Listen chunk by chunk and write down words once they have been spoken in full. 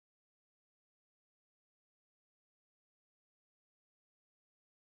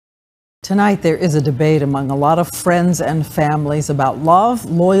Tonight, there is a debate among a lot of friends and families about love,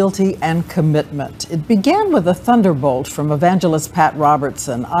 loyalty, and commitment. It began with a thunderbolt from evangelist Pat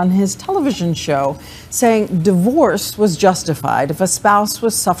Robertson on his television show saying divorce was justified if a spouse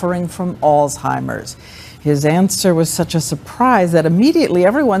was suffering from Alzheimer's. His answer was such a surprise that immediately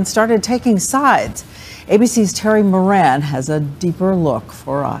everyone started taking sides. ABC's Terry Moran has a deeper look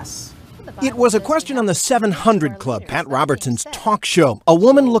for us. It was a question on the 700 Club, Pat Robertson's talk show. A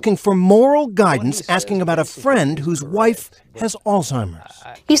woman looking for moral guidance asking about a friend whose wife has Alzheimer's.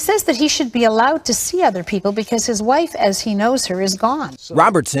 He says that he should be allowed to see other people because his wife, as he knows her, is gone.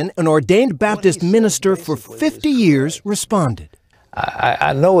 Robertson, an ordained Baptist minister for 50 years, responded.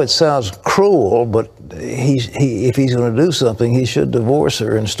 I know it sounds cruel, but if he's going to do something, he should divorce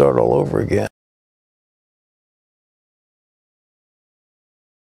her and start all over again.